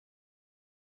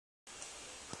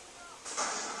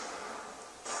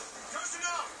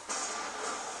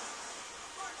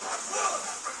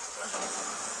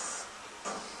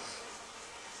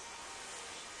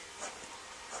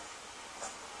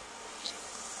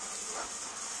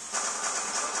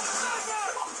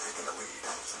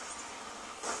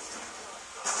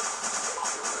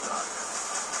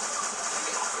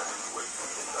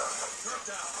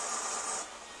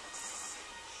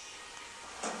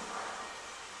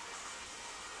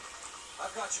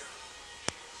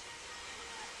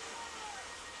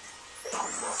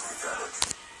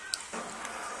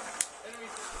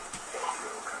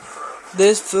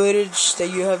This footage that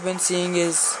you have been seeing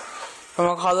is from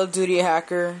a Call of Duty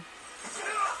hacker.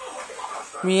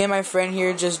 Me and my friend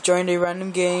here just joined a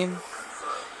random game,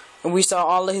 and we saw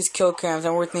all of his kill cams,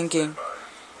 and we're thinking,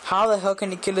 how the hell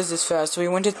can he kill us this fast? So we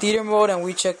went to theater mode and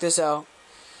we checked this out.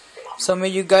 So may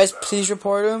you guys please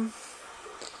report him.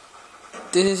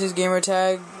 This is his gamer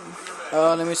tag.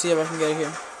 Let me see if I can get it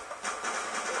here.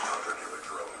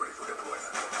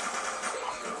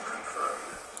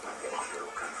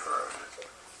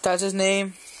 That's his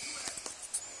name.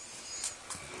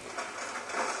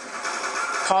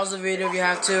 Pause the video if you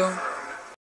have to.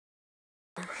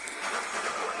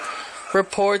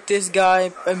 Report this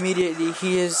guy immediately.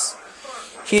 He is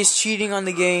cheating on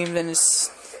the game. And it's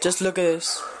just look at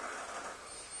this.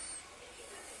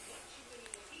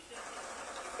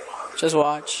 Just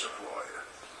watch.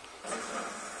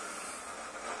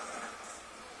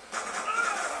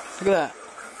 Look at that.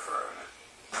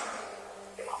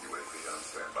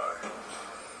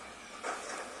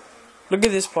 Look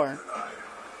at this part.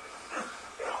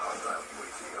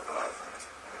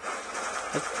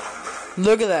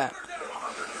 Look at that.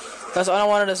 That's all I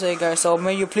wanted to say, guys. So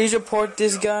may you please report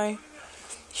this guy.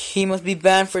 He must be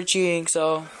banned for cheating.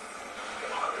 So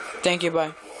thank you.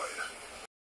 Bye.